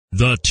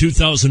The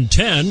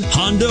 2010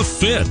 Honda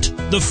Fit.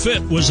 The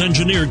Fit was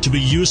engineered to be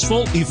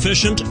useful,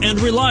 efficient,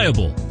 and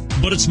reliable.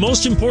 But its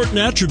most important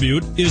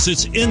attribute is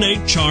its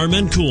innate charm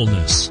and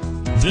coolness.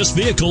 This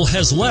vehicle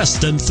has less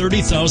than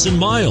 30,000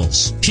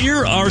 miles.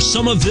 Here are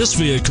some of this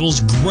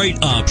vehicle's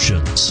great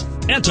options: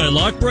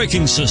 anti-lock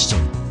braking system,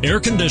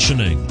 air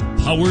conditioning,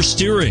 power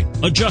steering,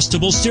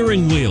 adjustable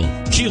steering wheel,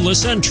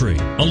 keyless entry,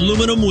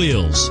 aluminum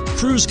wheels,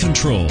 cruise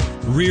control,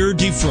 rear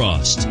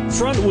defrost,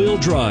 front wheel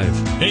drive,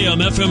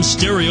 AM/FM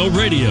stereo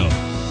radio.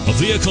 A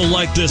vehicle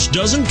like this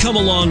doesn't come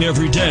along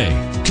every day.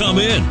 Come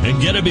in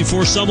and get it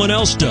before someone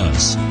else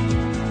does.